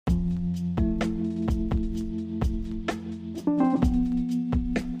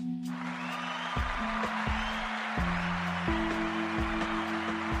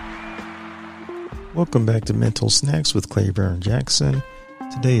Welcome back to Mental Snacks with Claiborne Jackson.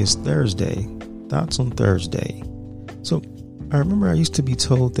 Today is Thursday. Thoughts on Thursday. So, I remember I used to be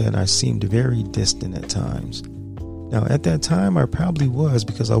told that I seemed very distant at times. Now, at that time, I probably was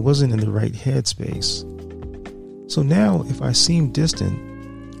because I wasn't in the right headspace. So now, if I seem distant,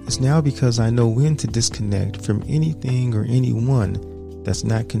 it's now because I know when to disconnect from anything or anyone that's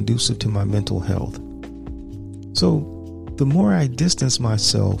not conducive to my mental health. So, the more I distance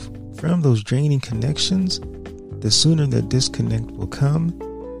myself from those draining connections, the sooner that disconnect will come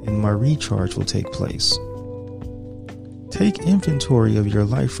and my recharge will take place. Take inventory of your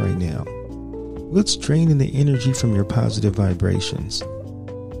life right now. What's draining the energy from your positive vibrations?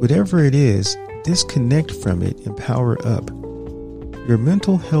 Whatever it is, disconnect from it and power up. Your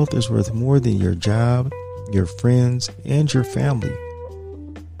mental health is worth more than your job, your friends, and your family.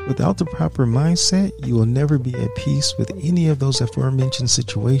 Without the proper mindset, you will never be at peace with any of those aforementioned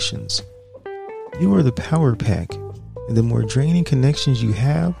situations. You are the power pack, and the more draining connections you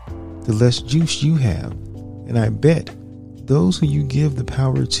have, the less juice you have. And I bet those who you give the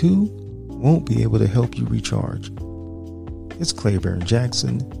power to won't be able to help you recharge. It's Claiborne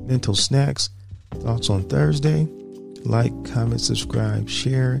Jackson, Mental Snacks, Thoughts on Thursday. Like, comment, subscribe,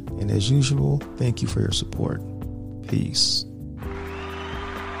 share, and as usual, thank you for your support. Peace.